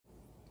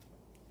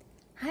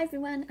Hi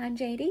everyone, I'm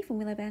JD from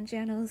Willow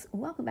Journals.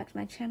 Welcome back to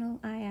my channel.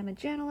 I am a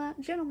journaler,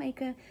 journal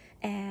maker,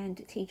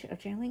 and teacher of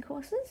journaling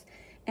courses.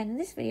 And in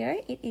this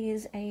video, it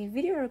is a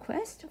video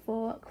request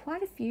for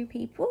quite a few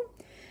people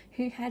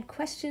who had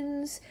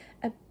questions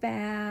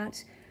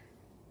about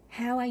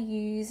how I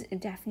use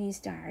Daphne's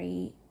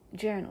diary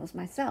journals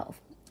myself.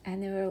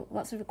 And there were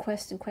lots of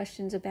requests and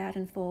questions about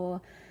and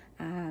for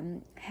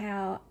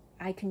how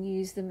I can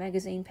use the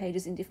magazine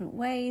pages in different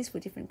ways for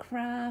different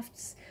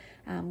crafts,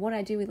 what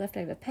I do with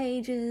leftover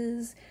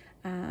pages,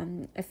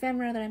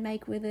 ephemera that I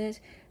make with it,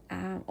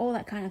 all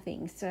that kind of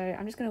thing. So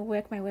I'm just going to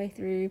work my way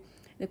through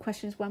the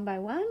questions one by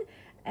one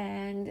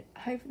and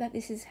hope that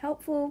this is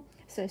helpful.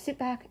 So sit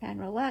back and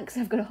relax.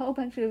 I've got a whole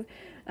bunch of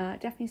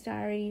Daphne's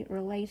Diary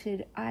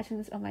related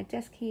items on my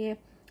desk here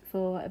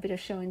for a bit of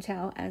show and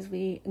tell as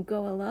we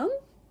go along.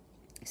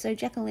 So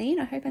Jacqueline,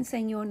 I hope I'm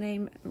saying your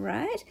name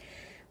right.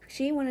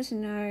 She wanted to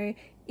know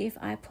if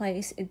I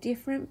place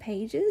different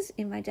pages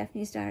in my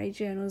Daphne's Diary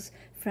journals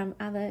from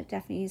other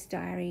Daphne's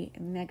Diary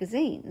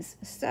magazines.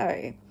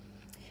 So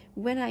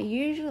when I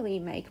usually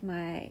make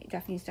my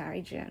Daphne's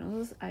Diary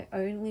journals, I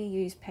only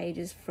use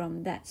pages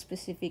from that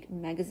specific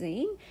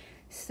magazine.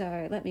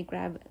 So let me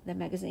grab the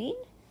magazine.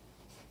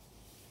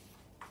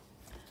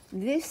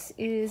 This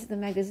is the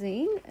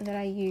magazine that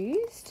I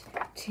used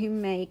to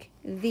make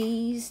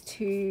these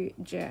two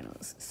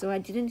journals. So I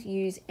didn't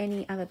use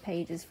any other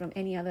pages from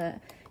any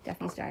other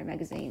Daphne's Diary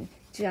magazine,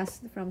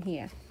 just from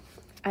here.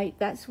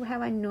 That's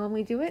how I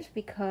normally do it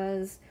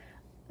because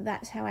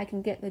that's how I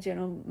can get the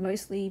journal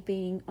mostly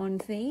being on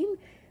theme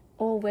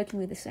or working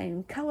with the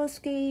same color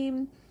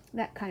scheme,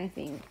 that kind of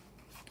thing.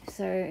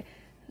 So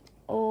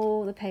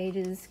all the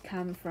pages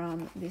come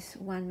from this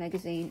one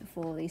magazine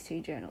for these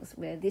two journals,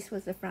 where this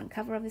was the front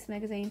cover of this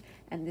magazine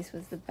and this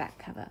was the back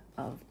cover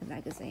of the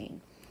magazine.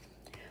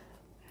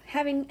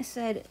 Having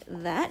said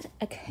that,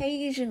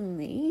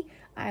 occasionally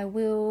I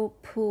will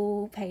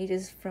pull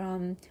pages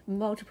from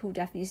multiple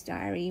Daphne's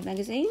Diary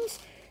magazines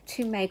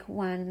to make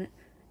one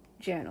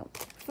journal.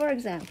 For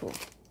example,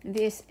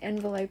 this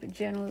envelope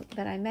journal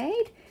that I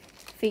made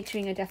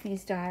featuring a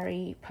Daphne's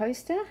Diary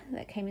poster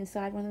that came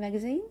inside one of the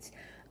magazines,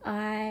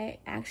 I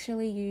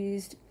actually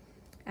used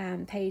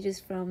pages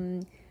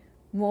from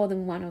more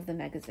than one of the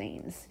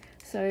magazines.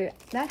 So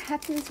that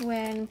happens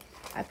when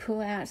I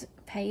pull out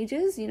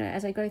pages,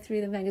 as I go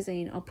through the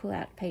magazine, I'll pull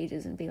out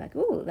pages and be like,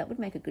 oh, that would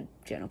make a good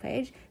journal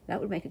page,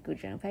 that would make a good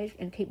journal page,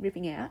 and keep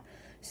ripping out.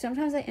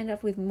 Sometimes I end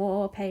up with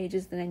more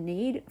pages than I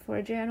need for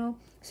a journal,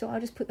 so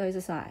I'll just put those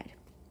aside.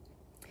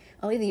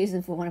 I'll either use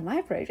them for one of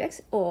my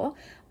projects, or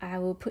I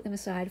will put them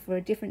aside for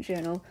a different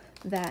journal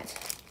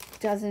that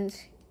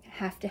doesn't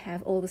have to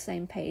have all the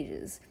same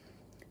pages,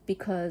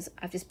 because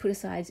I've just put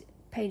aside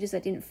pages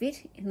that didn't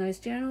fit in those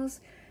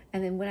journals,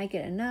 and then when I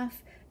get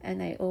enough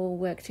and they all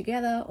work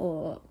together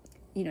or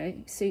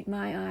suit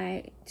my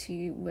eye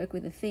to work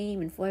with a theme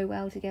and flow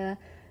well together,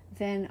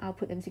 then I'll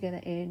put them together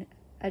in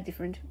a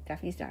different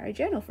Daphne's Diary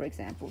journal, for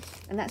example.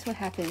 And that's what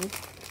happened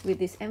with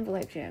this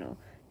envelope journal.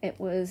 It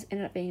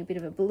ended up being a bit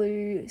of a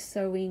blue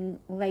sewing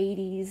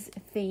ladies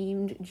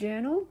themed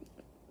journal,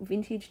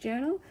 vintage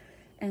journal,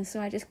 and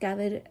so I just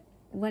gathered,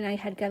 when I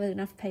had gathered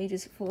enough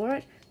pages for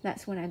it,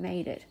 that's when I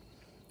made it.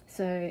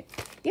 So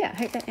yeah,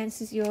 I hope that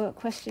answers your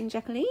question,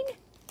 Jacqueline.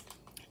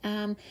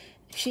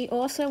 She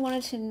also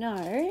wanted to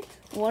know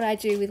what I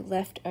do with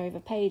leftover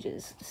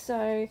pages.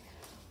 So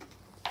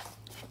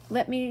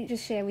let me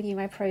just share with you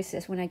my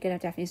process when I get a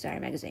Daphne's Diary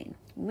magazine.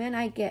 When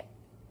I get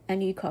a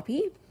new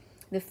copy,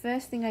 the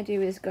first thing I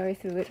do is go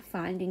through it,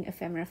 finding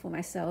ephemera for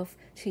myself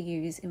to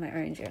use in my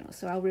own journal.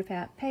 So I'll rip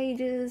out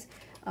pages,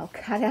 I'll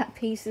cut out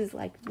pieces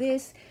like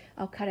this,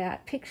 I'll cut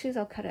out pictures,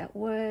 I'll cut out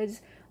words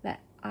that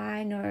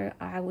I know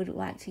I would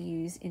like to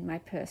use in my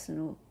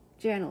personal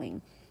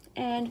journaling.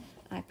 And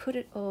I put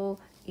it all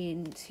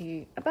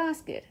into a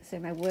basket. So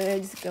my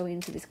words go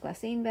into this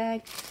glassine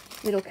bag,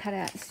 little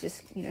cutouts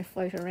just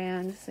float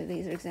around. So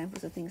these are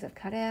examples of things I've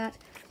cut out.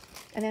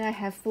 And then I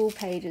have full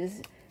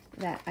pages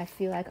that I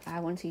feel like I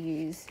want to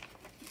use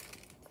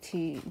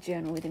to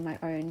journal within my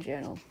own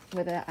journal,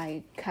 whether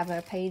I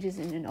cover pages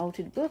in an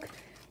altered book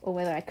or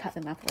whether I cut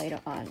them up later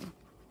on.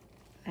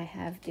 I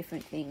have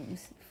different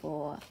things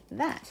for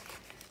that.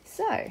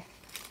 So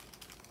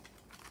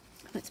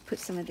let's put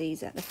some of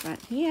these at the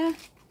front here.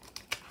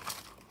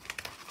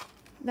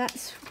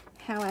 That's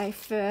how I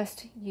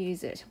first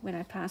use it when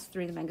I pass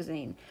through the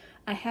magazine.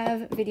 I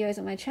have videos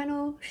on my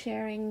channel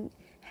sharing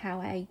how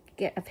I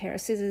get a pair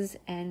of scissors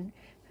and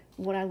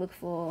what I look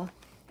for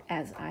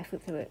as I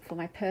flip through it for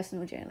my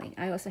personal journaling.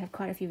 I also have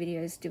quite a few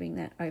videos doing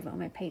that over on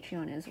my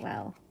Patreon as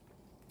well.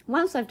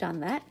 Once I've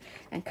done that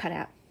and cut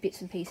out bits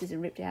and pieces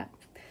and ripped out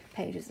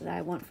pages that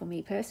I want for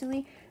me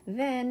personally,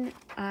 then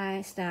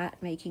I start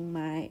making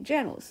my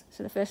journals.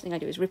 So the first thing I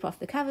do is rip off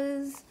the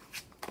covers,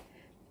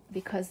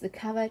 because the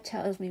cover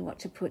tells me what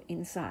to put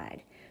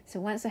inside.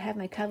 So once I have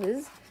my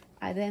covers,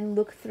 I then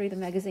look through the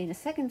magazine a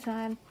second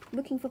time,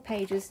 looking for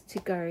pages to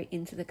go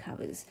into the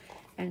covers.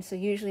 And so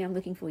usually I'm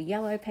looking for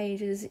yellow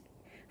pages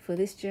for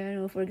this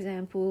journal, for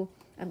example.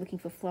 I'm looking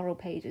for floral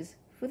pages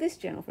for this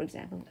journal, for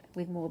example,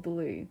 with more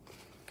blue.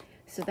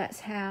 So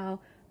that's how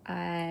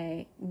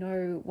I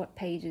know what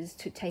pages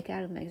to take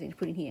out of the magazine to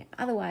put in here.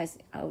 Otherwise,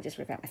 I'll just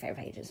rip out my favorite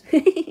pages.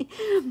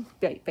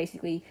 But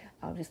basically,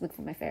 I'll just look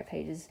for my favorite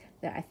pages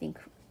that I think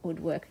would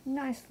work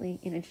nicely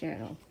in a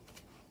journal.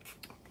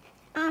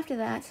 After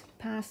that,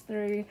 pass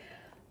through,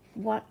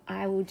 what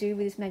I will do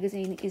with this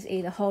magazine is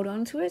either hold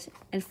on to it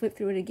and flip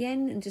through it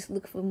again and just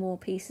look for more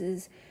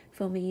pieces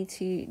for me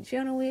to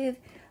journal with.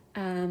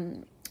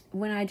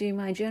 When I do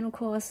my journal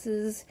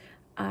courses,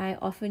 I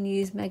often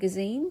use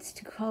magazines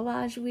to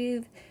collage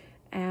with.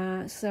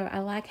 So I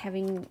like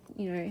having,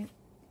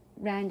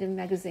 random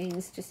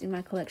magazines just in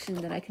my collection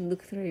that I can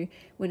look through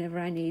whenever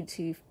I need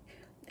to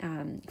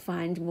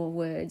find more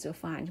words or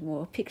find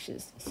more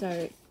pictures.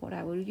 So what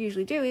I will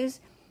usually do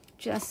is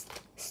just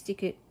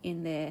stick it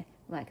in there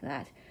like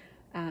that,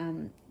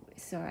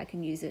 so I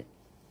can use it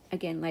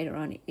again later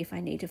on if I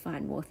need to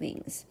find more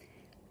things.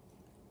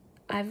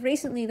 I've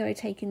recently though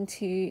taken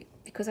to,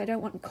 because I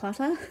don't want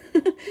clutter,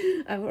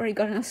 I've already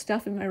got enough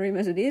stuff in my room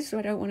as it is, so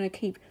I don't want to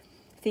keep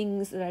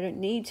things that I don't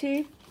need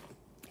to.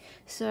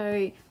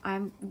 So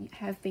I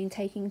have been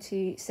taking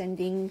to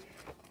sending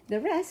the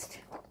rest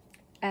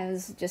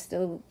as just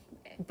a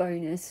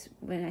bonus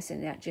when I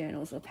send out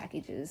journals or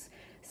packages.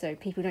 So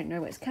people don't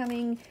know what's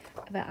coming,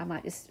 but I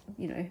might just,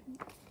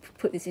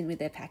 put this in with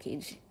their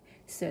package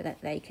so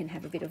that they can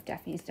have a bit of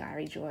Daphne's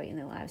Diary joy in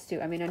their lives too.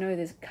 I mean, I know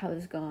there's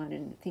colours gone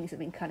and things have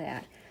been cut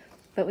out,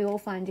 but we all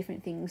find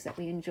different things that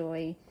we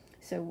enjoy.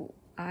 So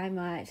I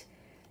might,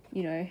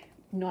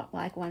 not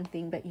like one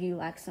thing, but you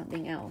like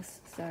something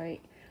else. So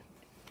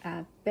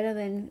better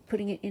than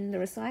putting it in the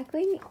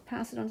recycling,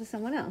 pass it on to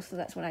someone else. So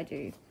that's what I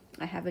do.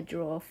 I have a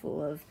drawer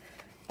full of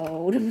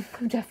old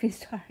Daphne's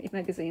Diary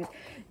magazines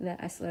that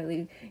I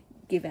slowly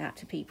give out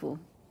to people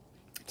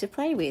to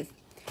play with.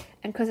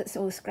 And because it's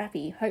all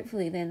scrappy,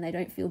 hopefully then they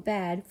don't feel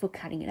bad for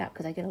cutting it up,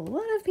 because I get a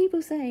lot of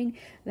people saying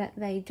that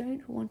they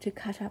don't want to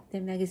cut up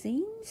their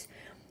magazines.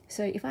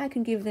 So if I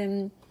can give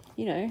them,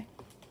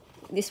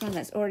 this one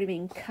that's already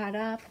been cut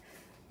up,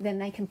 then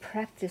they can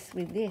practice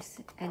with this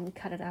and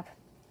cut it up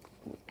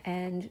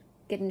and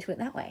get into it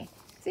that way.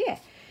 So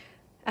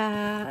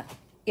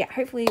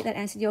hopefully that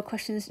answered your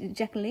questions,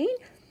 Jacqueline.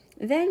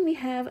 Then we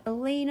have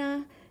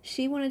Alina.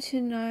 She wanted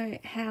to know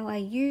how I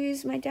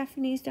use my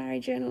Daphne's Diary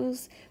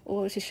journals,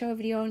 or to show a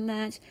video on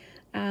that.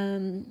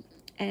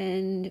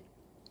 And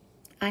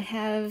I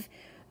have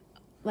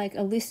like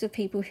a list of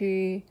people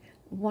who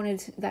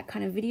wanted that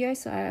kind of video,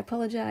 so I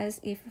apologize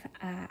if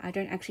I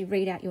don't actually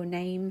read out your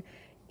name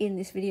in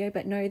this video,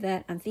 but know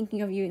that I'm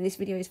thinking of you and this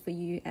video is for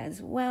you as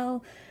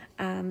well.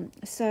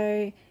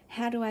 So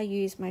how do I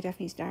use my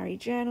Daphne's Diary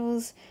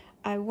journals?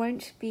 I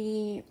won't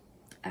be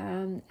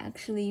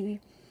actually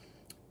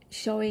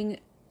showing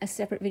a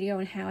separate video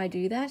on how I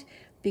do that,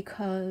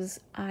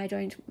 because I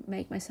don't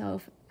make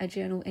myself a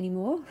journal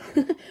anymore.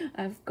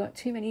 I've got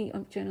too many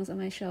journals on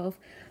my shelf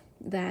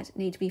that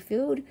need to be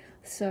filled,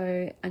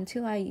 so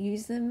until I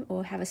use them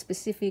or have a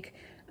specific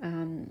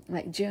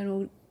like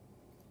journal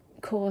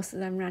course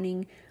that I'm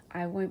running,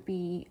 I won't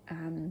be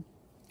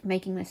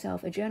making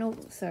myself a journal.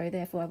 So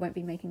therefore I won't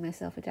be making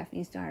myself a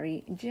Daphne's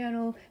Diary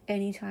journal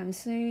anytime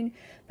soon,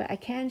 but I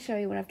can show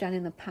you what I've done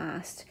in the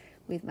past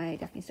with my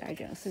Daphne's Diary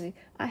journal. So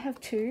I have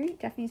 2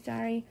 Daphne's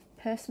Diary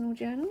personal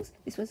journals.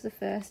 This was the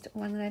first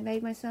one that I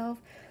made myself,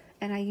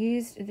 and I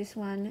used this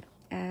one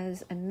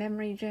as a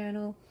memory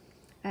journal.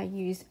 I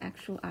used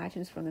actual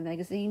items from the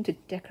magazine to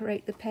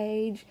decorate the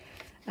page.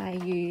 I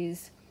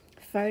use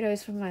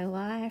photos from my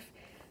life.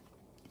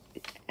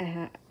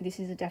 This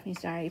is a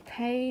Daphne's Diary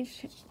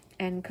page,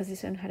 and because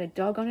this one had a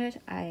dog on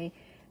it, I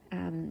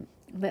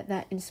let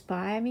that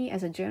inspire me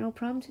as a journal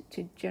prompt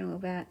to journal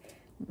about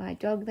my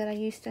dog that I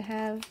used to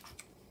have.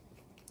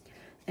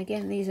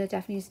 Again, these are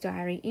Daphne's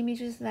Diary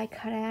images that I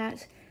cut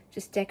out,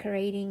 just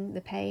decorating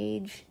the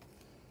page.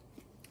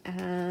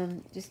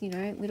 Just,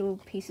 little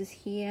pieces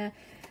here.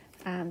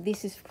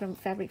 This is from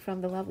fabric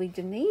from the lovely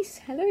Denise.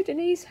 Hello,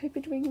 Denise. Hope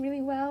you're doing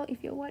really well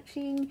if you're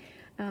watching.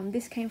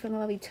 This came from the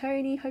lovely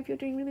Tony. Hope you're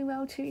doing really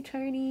well too,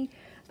 Tony.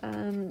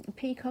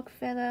 Peacock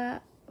feather,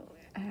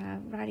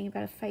 writing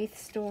about a faith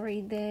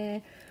story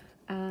there.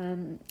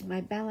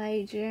 My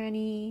ballet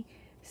journey.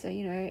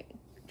 So,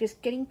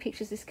 just getting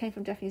pictures. This came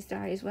from Daphne's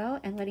Diary as well,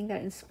 and letting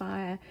that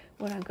inspire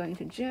what I'm going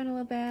to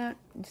journal about.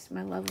 Just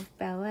my love of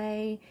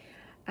ballet.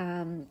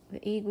 The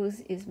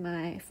Eagles is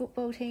my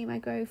football team I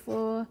go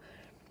for.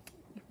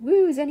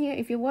 Woo, Xenia,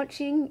 if you're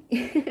watching,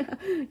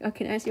 I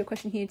can answer your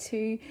question here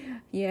too.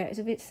 Yeah, it's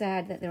a bit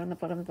sad that they're on the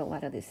bottom of the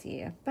ladder this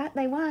year, but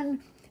they won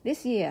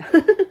this year.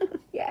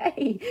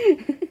 Yay!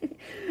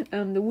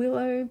 The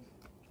Willow,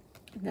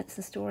 that's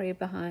the story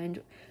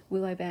behind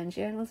Willow Bound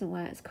Journals and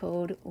why it's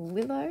called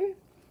Willow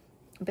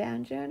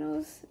Bound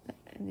Journals.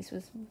 And this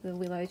was the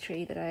willow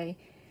tree that I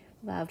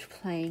loved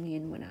playing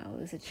in when I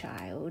was a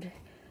child.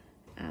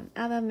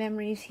 Other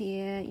memories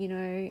here,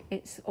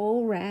 it's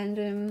all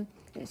random.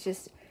 It's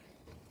just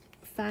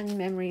fun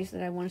memories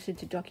that I wanted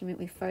to document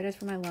with photos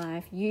from my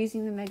life,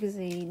 using the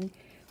magazine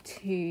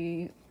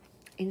to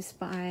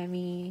inspire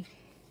me.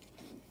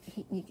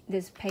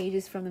 There's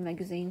pages from the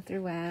magazine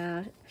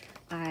throughout.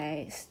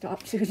 I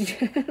stopped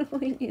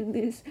journaling in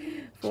this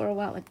for a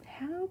while. Like,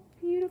 how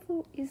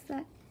beautiful is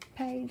that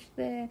page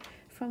there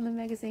from the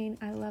magazine?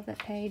 I love that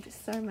page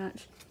so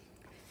much.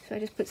 So I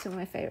just put some of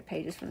my favorite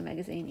pages from the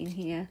magazine in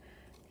here,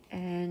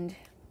 and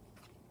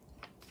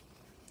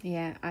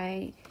yeah,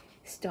 I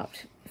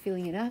stopped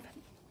filling it up.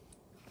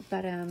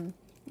 But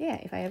yeah,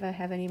 if I ever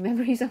have any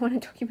memories I want to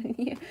document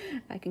in here,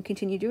 I can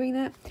continue doing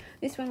that.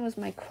 This one was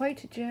my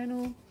quote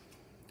journal.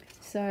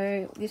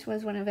 So this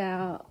was one of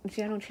our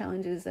journal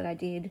challenges that I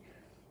did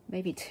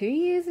maybe 2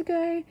 years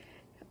ago,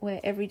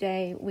 where every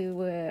day we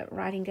were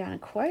writing down a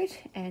quote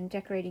and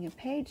decorating a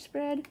page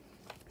spread.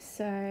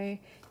 So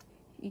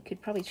you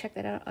could probably check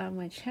that out on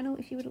my channel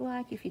if you would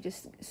like, if you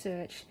just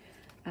search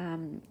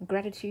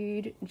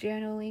gratitude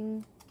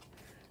journaling.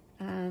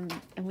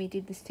 And we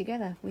did this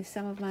together with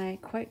some of my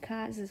quote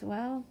cards as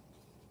well,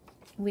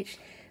 which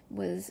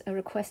was a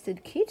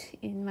requested kit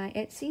in my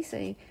Etsy.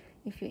 So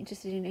if you're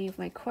interested in any of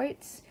my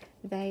quotes,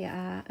 they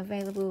are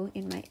available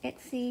in my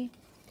Etsy.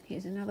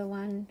 Here's another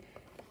one.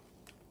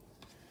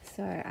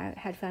 So I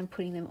had fun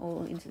putting them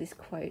all into this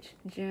quote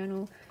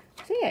journal.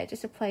 So yeah,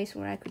 just a place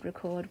where I could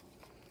record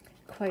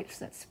quotes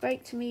that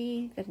spoke to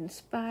me, that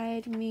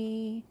inspired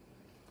me.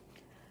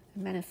 A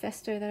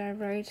manifesto that I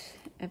wrote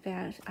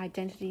about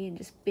identity and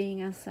just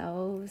being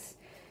ourselves.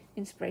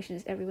 Inspiration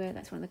is everywhere.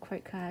 That's one of the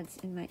quote cards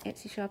in my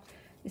Etsy shop.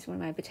 This is one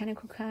of my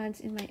botanical cards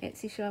in my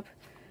Etsy shop.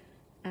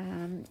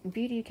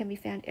 Beauty can be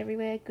found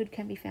everywhere. Good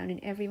can be found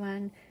in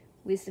everyone.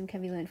 Wisdom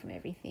can be learned from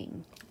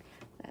everything.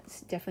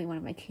 That's definitely one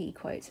of my key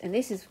quotes. And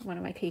this is one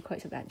of my key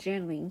quotes about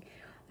journaling.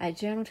 I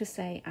journal to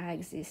say I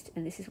exist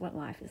and this is what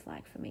life is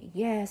like for me.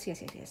 Yes,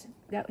 yes, yes, yes.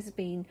 That has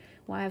been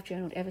why I've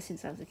journaled ever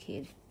since I was a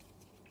kid.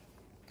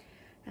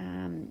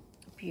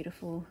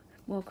 Beautiful.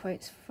 More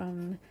quotes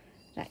from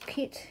that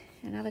kit.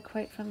 Another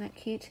quote from that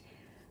kit.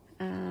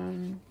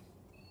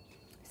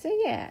 So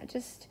yeah,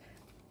 just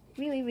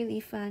really, really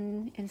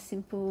fun and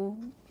simple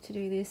to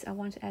do this. I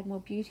want to add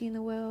more beauty in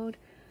the world,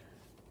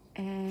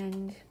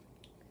 and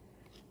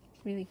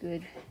really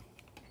good.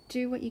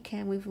 Do what you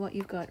can with what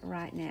you've got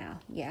right now.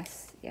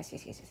 Yes, yes,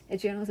 yes, yes, yes. A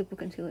journal is a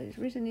book until it is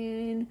written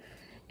in.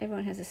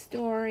 Everyone has a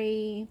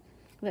story.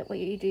 Let what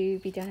you do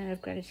be done out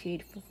of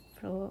gratitude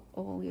for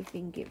all you've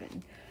been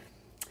given.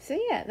 So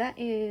yeah, that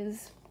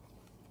is...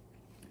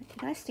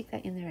 Did I stick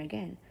that in there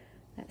again?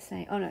 That's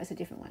saying... Oh no, it's a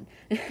different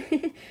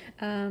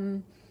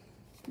one.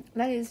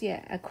 That is,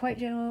 yeah, a quote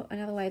journal,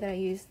 another way that I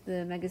use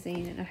the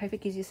magazine, and I hope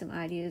it gives you some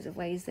ideas of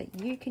ways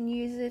that you can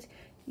use it.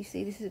 You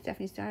see, this is a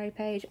Daphne's Diary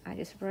page. I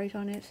just wrote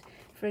on it,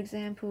 for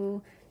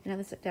example.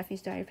 Another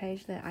Daphne's Diary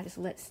page that I just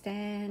let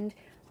stand.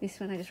 This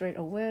one I just wrote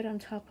a word on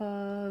top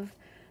of.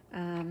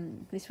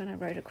 This one I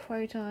wrote a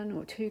quote on,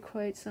 or 2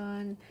 quotes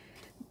on.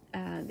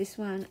 This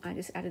one I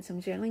just added some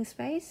journaling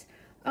space.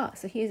 Oh,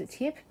 so here's a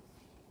tip.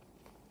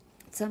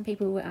 Some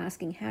people were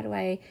asking, how do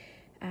I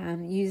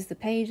use the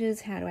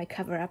pages? How do I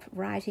cover up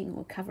writing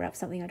or cover up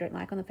something I don't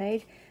like on the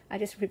page? I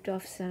just ripped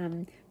off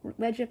some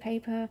ledger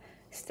paper,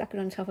 stuck it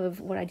on top of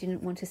what I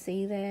didn't want to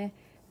see there,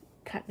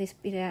 cut this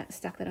bit out,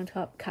 stuck that on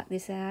top, cut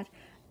this out,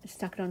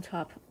 stuck it on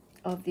top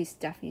of this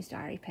Daphne's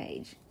Diary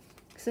page.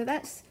 So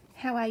that's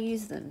how I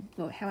use them,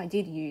 or how I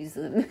did use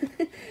them.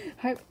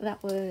 Hope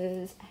that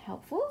was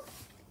helpful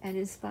and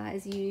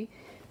inspires you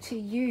to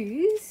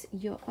use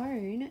your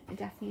own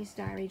Daphne's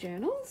Diary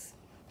journals.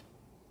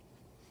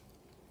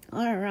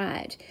 All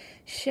right,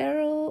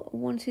 Cheryl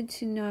wanted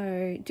to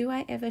know, do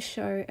I ever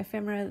show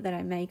ephemera that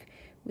I make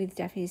with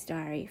Daphne's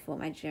Diary for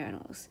my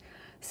journals?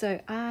 So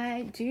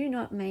I do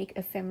not make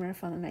ephemera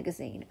from the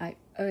magazine. I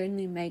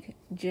only make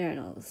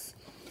journals.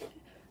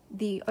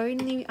 The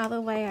only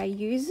other way I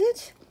use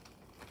it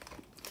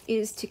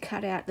is to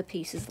cut out the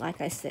pieces.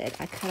 Like I said,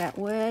 I cut out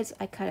words,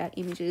 I cut out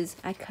images,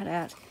 I cut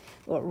out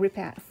or rip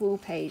out full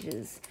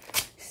pages,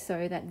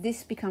 so that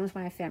this becomes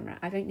my ephemera.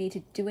 I don't need to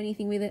do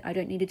anything with it. I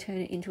don't need to turn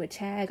it into a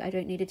tag. I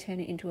don't need to turn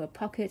it into a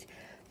pocket,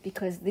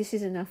 because this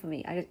is enough for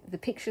me. The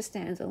picture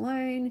stands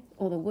alone,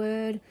 or the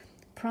word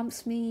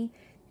prompts me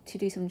to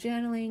do some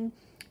journaling,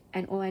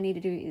 and all I need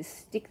to do is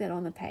stick that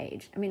on the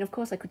page. I mean, of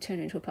course I could turn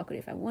it into a pocket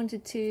if I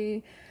wanted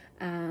to,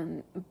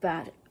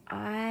 but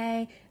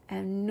I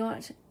am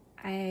not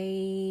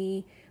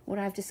what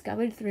I've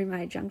discovered through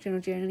my junk journal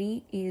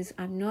journey is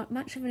I'm not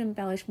much of an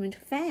embellishment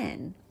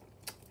fan.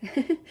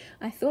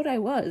 I thought I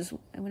was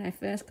when I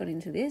first got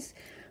into this,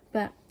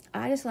 but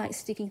I just like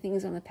sticking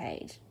things on the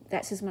page.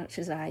 That's as much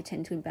as I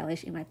tend to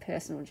embellish in my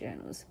personal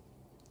journals.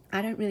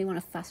 I don't really want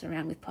to fuss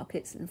around with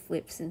pockets and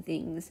flips and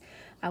things.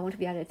 I want to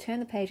be able to turn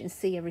the page and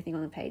see everything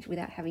on the page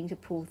without having to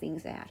pull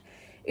things out.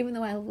 Even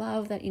though I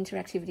love that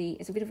interactivity,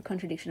 it's a bit of a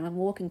contradiction. I'm a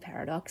walking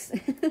paradox.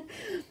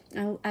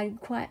 I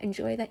quite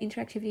enjoy that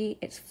interactivity.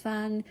 It's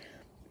fun.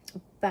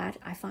 But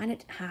I find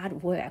it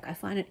hard work. I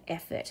find it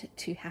effort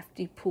to have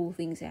to pull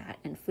things out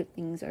and flip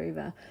things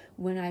over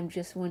when I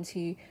just want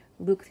to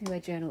look through a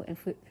journal and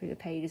flip through the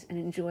pages and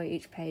enjoy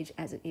each page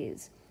as it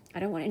is. I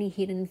don't want any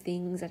hidden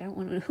things. I don't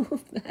want all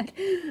of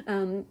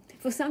that.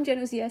 For some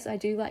journals, yes, I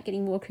do like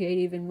getting more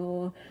creative and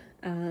more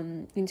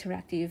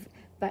interactive.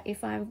 But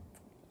if I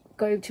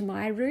go to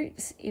my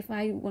roots, if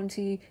I want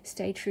to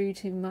stay true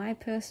to my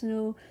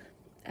personal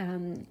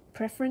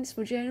preference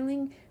for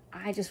journaling,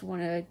 I just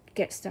want to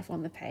get stuff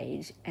on the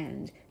page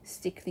and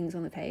stick things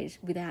on the page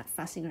without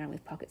fussing around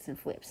with pockets and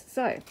flips.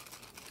 So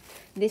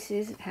this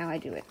is how I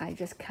do it. I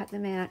just cut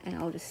them out and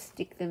I'll just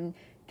stick them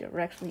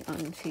directly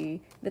onto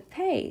the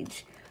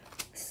page.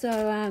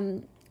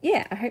 So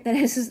yeah, I hope that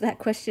answers that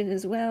question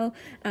as well.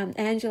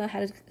 Angela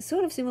had a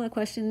sort of similar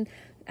question.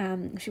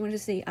 She wanted to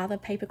see other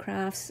paper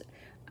crafts,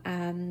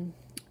 or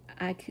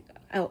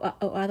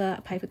other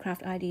paper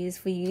craft ideas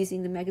for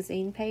using the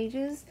magazine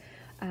pages.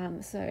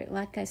 So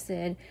like I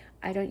said,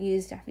 I don't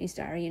use Daphne's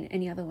Diary in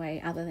any other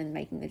way other than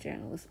making the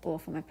journals or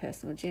for my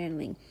personal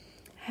journaling.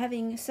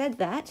 Having said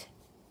that,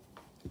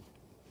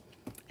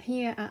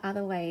 here are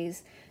other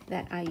ways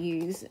that I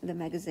use the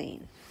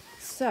magazine.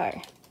 So,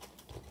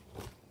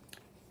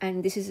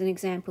 and this is an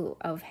example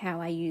of how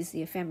I use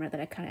the ephemera that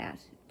I cut out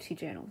to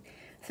journal.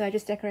 So I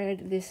just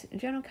decorated this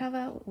journal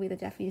cover with a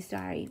Daphne's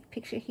Diary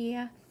picture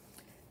here.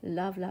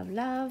 Love, love,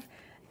 love.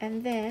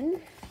 And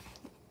then,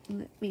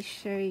 let me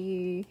show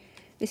you,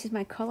 this is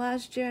my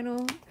collage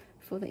journal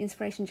for the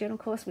Inspiration Journal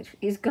course, which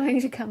is going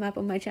to come up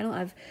on my channel.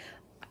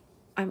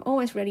 I'm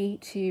always ready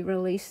to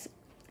release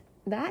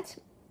that.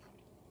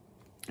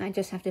 I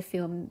just have to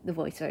film the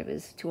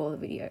voiceovers to all the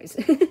videos.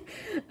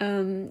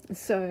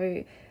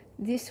 So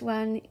this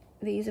one,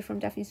 these are from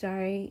Daphne's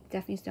Diary,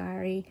 Daphne's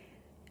Diary,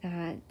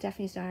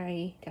 Daphne's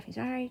Diary, Daphne's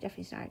Diary,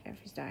 Daphne's Diary,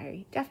 Daphne's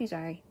Diary, Daphne's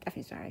Diary,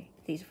 Daphne's Diary.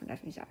 These are from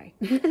Daphne's Diary.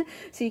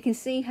 So you can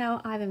see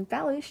how I've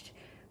embellished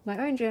my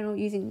own journal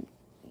using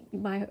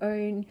my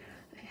own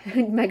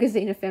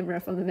magazine ephemera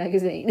from the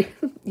magazine,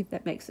 if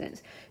that makes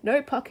sense.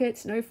 No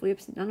pockets, no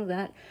flips, none of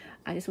that.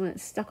 I just want it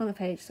stuck on the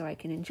page so I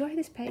can enjoy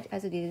this page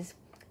as it is,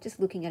 just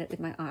looking at it with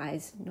my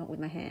eyes, not with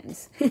my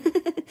hands,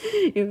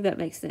 if that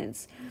makes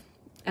sense.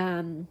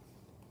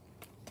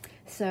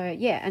 So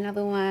yeah,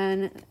 another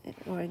one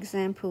or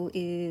example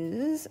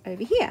is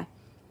over here.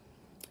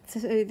 So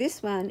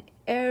this one,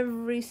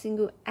 every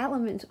single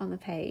element on the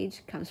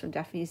page comes from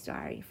Daphne's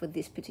Diary for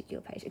this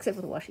particular page, except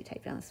for the washi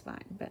tape down the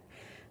spine, but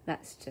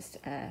that's just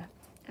a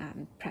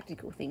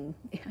practical thing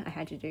I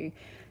had to do.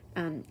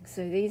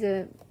 So these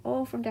are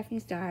all from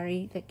Daphne's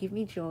Diary that give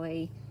me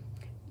joy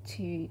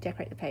to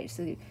decorate the page.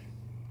 So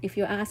if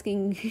you're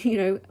asking, you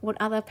know, what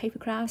other paper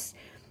crafts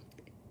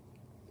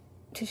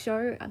to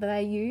show that I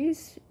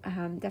use,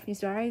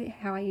 Daphne's Diary,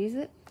 how I use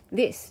it,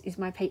 this is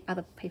my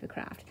other paper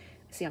craft.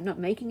 See, I'm not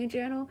making a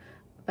journal,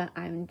 but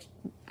I'm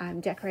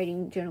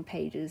decorating journal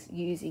pages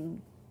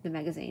using the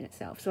magazine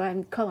itself. So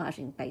I'm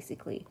collaging,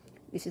 basically.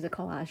 This is a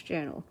collage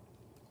journal.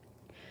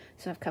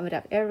 So I've covered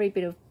up every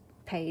bit of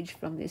page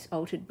from this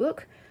altered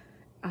book,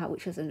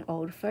 which is an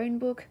old phone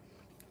book,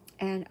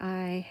 and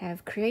I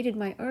have created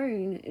my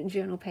own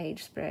journal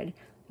page spread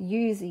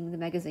using the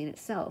magazine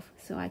itself,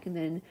 so I can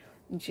then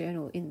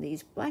journal in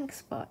these blank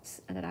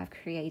spots that I've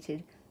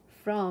created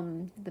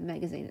from the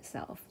magazine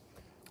itself.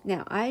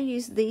 Now, I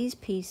use these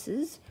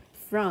pieces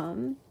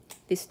from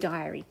this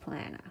diary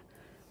planner.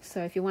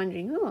 So if you're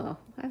wondering, oh,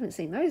 I haven't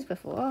seen those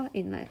before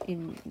in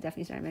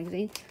Daphne's Diary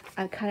magazine,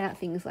 I've cut out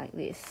things like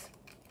this.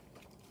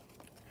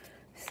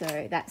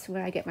 So that's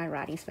where I get my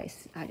writing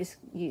space. I just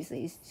use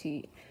these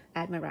to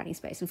add my writing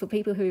space. And for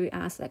people who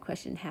ask that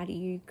question, how do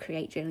you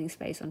create journaling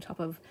space on top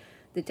of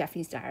the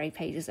Daphne's Diary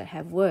pages that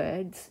have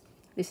words?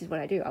 This is what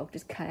I do. I'll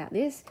just cut out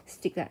this,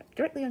 stick that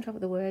directly on top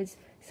of the words,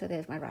 so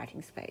there's my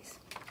writing space.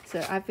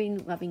 So I've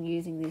been loving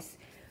using this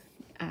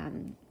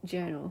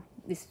journal,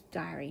 this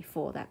diary,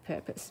 for that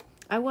purpose.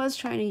 I was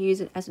trying to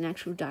use it as an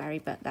actual diary,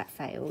 but that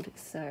failed.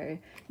 So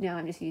now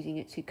I'm just using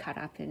it to cut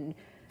up and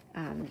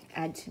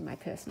add to my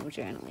personal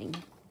journaling.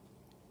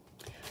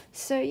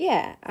 So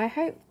yeah, I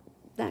hope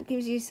that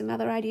gives you some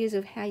other ideas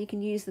of how you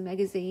can use the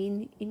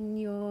magazine in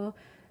your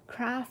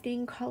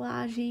crafting,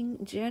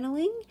 collaging,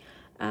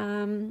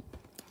 journaling.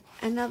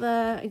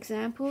 Another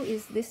example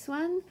is this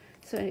one.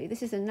 So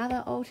this is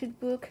another altered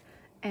book,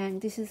 and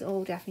this is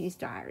all Daphne's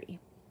Diary.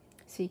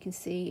 So you can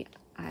see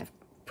I've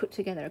put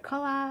together a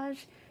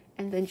collage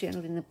and then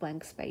journaled in the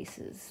blank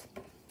spaces.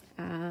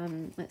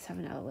 Let's have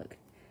another look.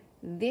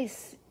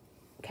 This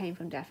came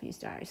from Daphne's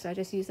Diary, so I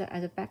just used that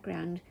as a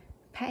background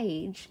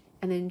page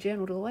and then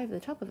journaled all over the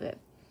top of it.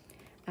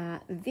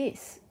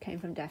 This came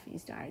from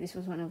Daphne's Diary. This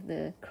was one of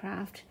the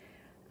craft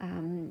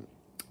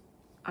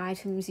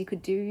items you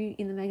could do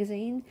in the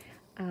magazine.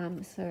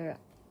 So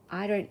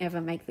I don't ever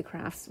make the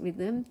crafts with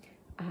them.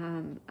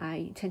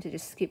 I tend to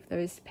just skip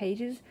those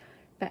pages,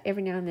 but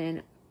every now and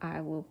then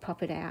I will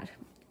pop it out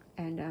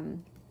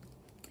and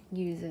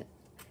use it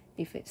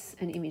if it's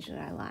an image that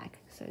I like.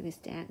 So this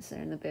dancer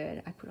and the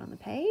bird I put on the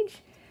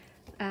page.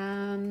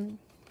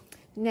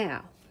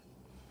 Now,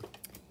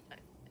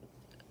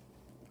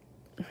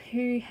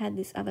 who had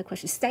this other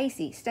question?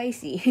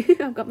 Stacy,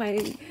 I've got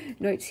my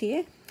notes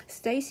here.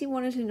 Stacy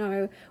wanted to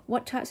know,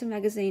 what types of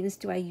magazines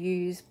do I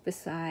use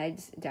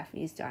besides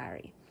Daphne's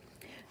Diary?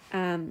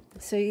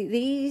 So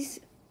these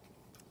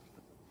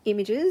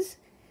images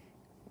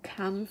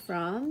come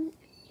from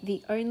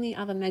the only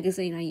other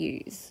magazine I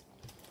use.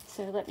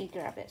 So let me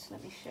grab it.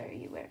 Let me show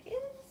you where it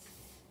is.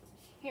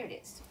 Here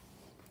it is.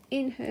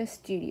 In Her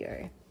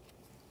Studio.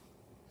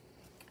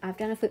 I've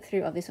done a flip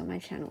through of this on my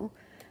channel,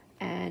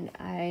 and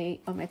I,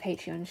 on my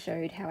Patreon,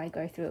 showed how I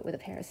go through it with a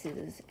pair of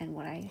scissors and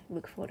what I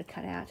look for to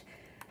cut out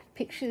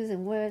pictures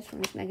and words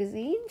from this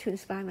magazine to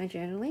inspire my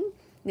journaling.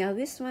 Now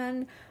this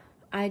one,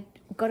 I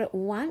got it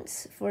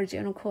once for a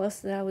journal course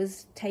that I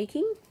was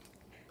taking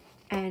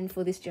and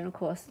for this journal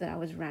course that I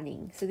was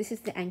running. So this is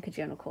the Anchor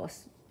journal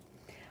course,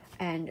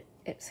 and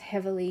it's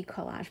heavily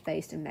collage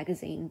based and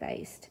magazine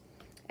based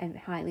and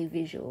highly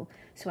visual.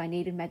 So I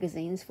needed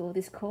magazines for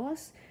this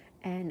course,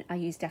 and I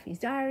used Daphne's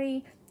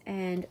Diary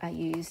and I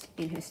used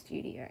In Her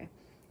Studio.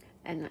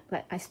 And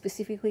I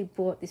specifically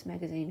bought this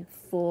magazine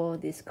for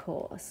this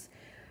course.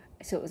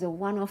 So it was a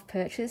one-off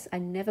purchase. I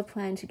never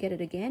plan to get it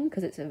again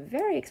because it's a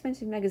very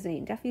expensive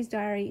magazine. Daphne's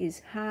Diary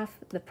is half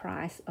the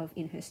price of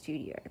In Her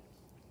Studio.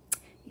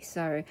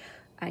 So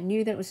I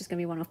knew that it was just going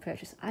to be a one-off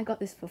purchase. I got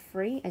this for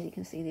free. As you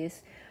can see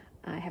this,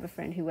 I have a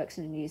friend who works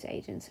in a news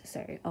agent,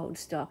 so old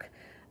stock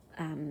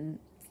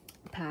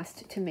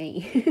passed to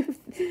me.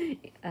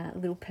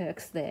 Little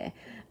perks there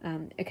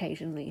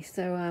occasionally.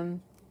 So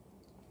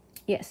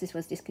yes, this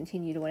was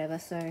discontinued or whatever.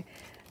 So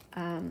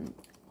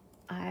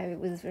I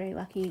was very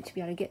lucky to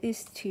be able to get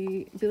this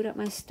to build up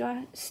my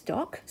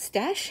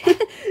stash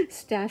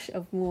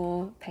of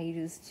more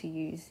pages to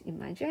use in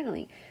my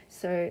journaling.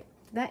 So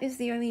that is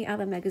the only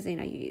other magazine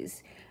I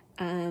use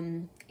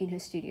in Her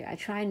Studio. I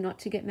try not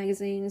to get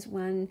magazines,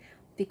 one,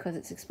 because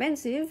it's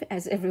expensive,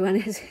 as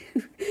everyone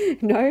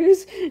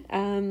knows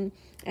and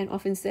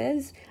often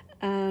says,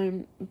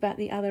 but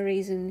the other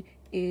reason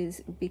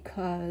is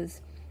because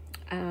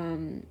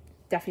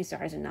Daphne's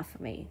Diary is enough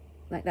for me.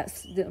 Like,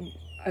 that's the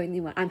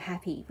only one. I'm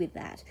happy with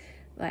that.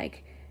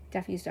 Like,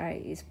 Daphne's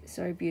Diary is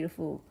so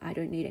beautiful. I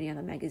don't need any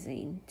other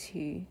magazine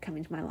to come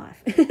into my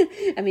life.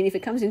 I mean, if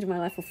it comes into my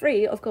life for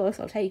free, of course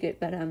I'll take it,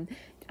 but I'm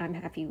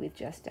happy with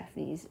just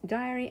Daphne's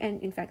Diary.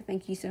 And in fact,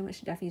 thank you so much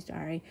to Daphne's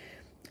Diary.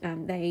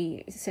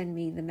 They send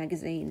me the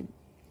magazine,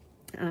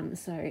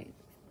 so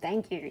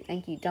thank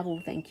you,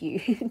 double thank you,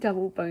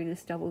 double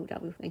bonus, double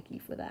thank you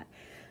for that.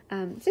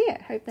 So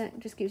yeah, hope that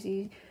just gives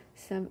you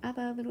some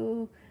other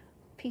little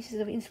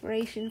pieces of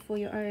inspiration for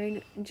your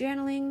own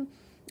journaling.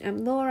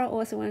 Laura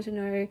also wanted to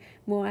know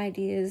more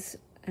ideas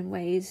and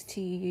ways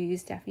to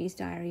use Daphne's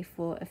Diary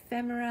for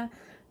ephemera.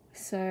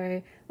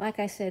 So like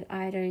I said,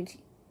 I don't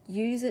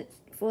use it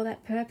for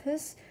that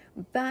purpose,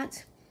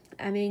 but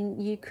I mean,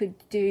 you could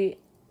do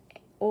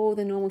all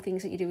the normal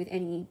things that you do with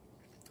any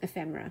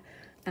ephemera.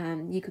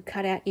 You could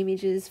cut out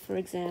images, for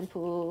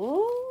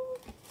example.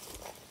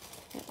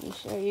 Let me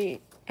show you.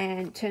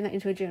 And turn that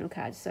into a journal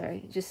card. So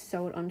just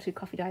sew it onto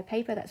coffee dye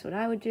paper. That's what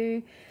I would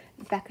do.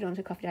 Back it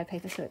onto coffee dye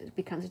paper so it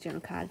becomes a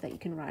journal card that you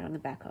can write on the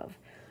back of.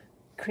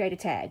 Create a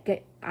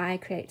tag. I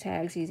create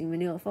tags using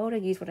manila folder.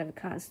 Use whatever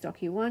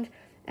cardstock you want,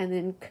 and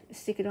then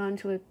stick it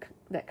onto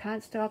that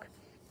cardstock,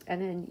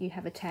 and then you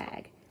have a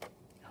tag.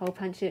 Hole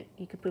punch it.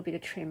 You could put a bit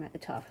of trim at the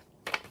top.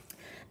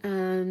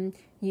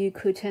 You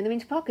could turn them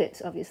into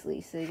pockets,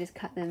 obviously. So you just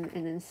cut them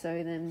and then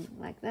sew them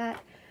like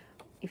that.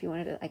 If you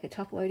wanted it like a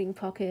top-loading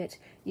pocket,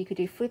 you could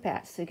do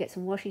flip-outs. So get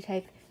some washi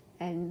tape,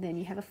 and then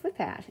you have a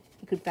flip-out.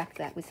 You could back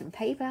that with some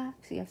paper,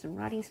 so you have some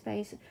writing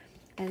space,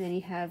 and then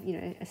you have, you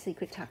know, a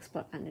secret tuck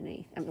spot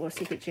underneath, or a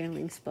secret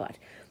journaling spot.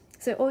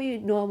 So all your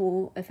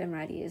normal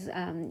ephemera ideas.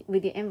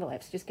 With your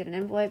envelopes, just get an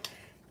envelope,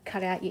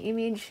 cut out your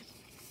image,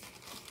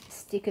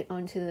 stick it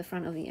onto the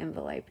front of the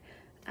envelope,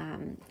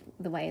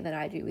 the way that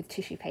I do with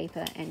tissue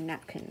paper and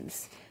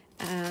napkins.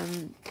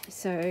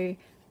 So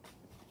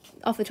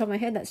off the top of my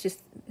head, that's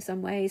just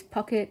some ways: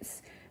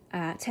 pockets,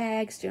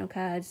 tags, journal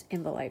cards,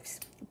 envelopes.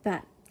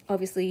 But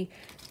obviously,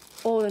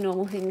 all the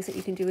normal things that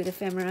you can do with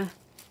ephemera,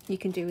 you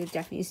can do with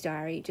Daphne's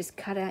Diary. Just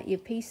cut out your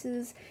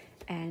pieces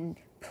and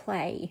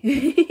play.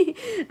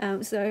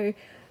 So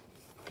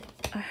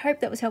I hope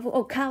that was helpful.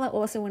 Oh, Carla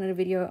also wanted a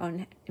video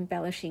on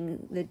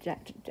embellishing the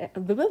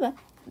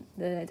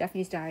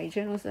Daphne's Diary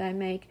journals that I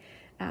make.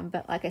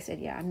 But like I said,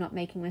 yeah, I'm not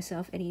making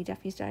myself any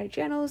Daphne's Diary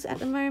journals at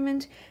the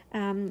moment,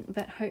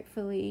 but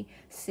hopefully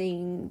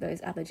seeing those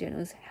other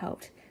journals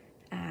helped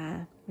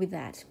with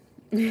that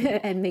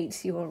and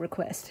meets your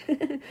request.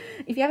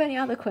 If you have any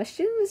other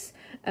questions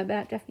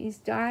about Daphne's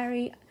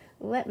Diary,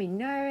 let me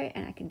know,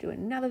 and I can do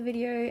another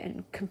video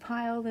and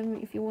compile them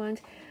if you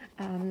want,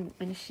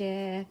 and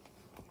share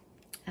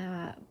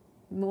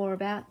more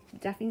about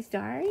Daphne's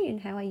Diary and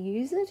how I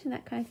use it and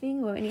that kind of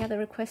thing, or any other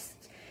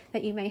requests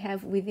that you may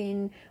have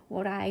within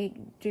what I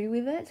do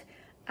with it.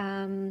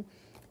 And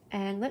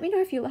let me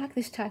know if you like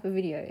this type of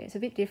video. It's a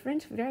bit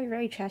different,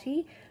 very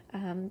chatty,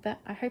 but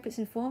I hope it's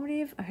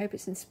informative. I hope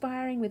it's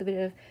inspiring with a bit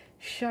of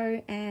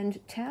show and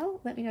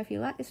tell. Let me know if you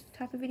like this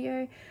type of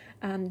video.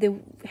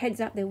 Heads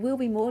up, there will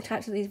be more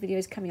types of these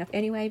videos coming up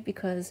anyway,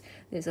 because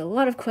there's a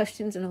lot of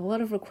questions and a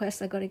lot of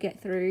requests I got to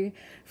get through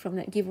from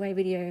that giveaway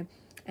video.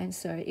 And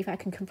so if I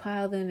can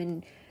compile them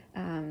and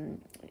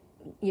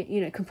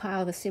you know,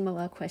 compile the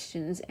similar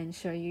questions and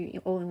show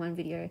you all in one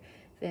video,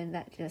 then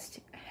that just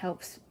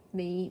helps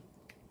me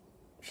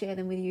share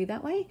them with you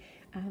that way.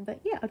 But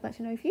yeah, I'd like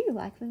to know if you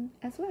like them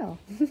as well.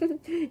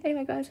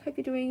 Anyway, guys, hope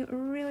you're doing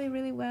really,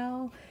 really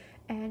well,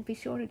 and be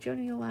sure to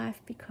journal your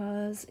life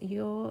because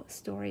your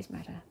stories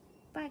matter.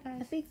 Bye,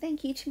 guys. A big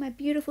thank you to my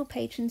beautiful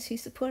patrons who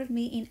supported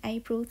me in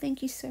April.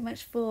 Thank you so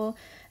much for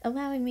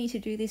allowing me to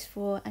do this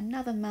for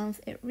another month.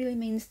 It really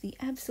means the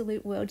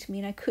absolute world to me,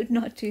 and I could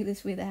not do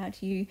this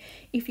without you.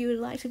 If you would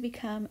like to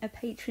become a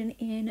patron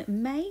in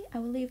May, I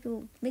will leave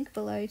the link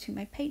below to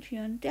my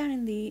Patreon down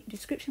in the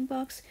description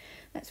box.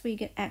 That's where you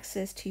get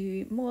access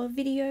to more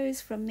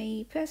videos from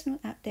me, personal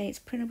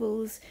updates,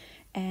 printables,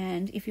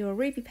 and if you're a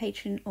Ruby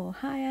patron or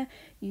higher,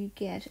 you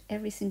get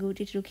every single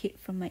digital kit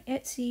from my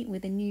Etsy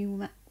with a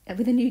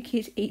new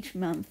kit each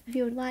month. If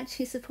you would like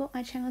to support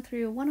my channel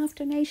through a one-off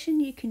donation,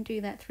 you can do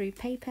that through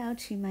PayPal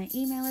to my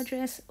email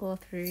address or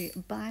through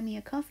Buy Me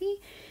a Coffee.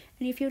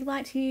 And if you would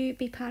like to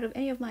be part of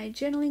any of my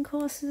journaling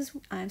courses,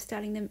 I'm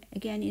starting them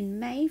again in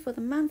May for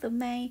the month of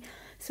May.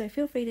 So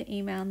feel free to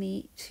email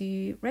me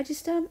to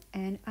register,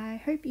 and I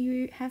hope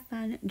you have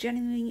fun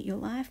journaling your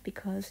life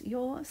because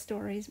your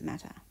stories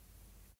matter.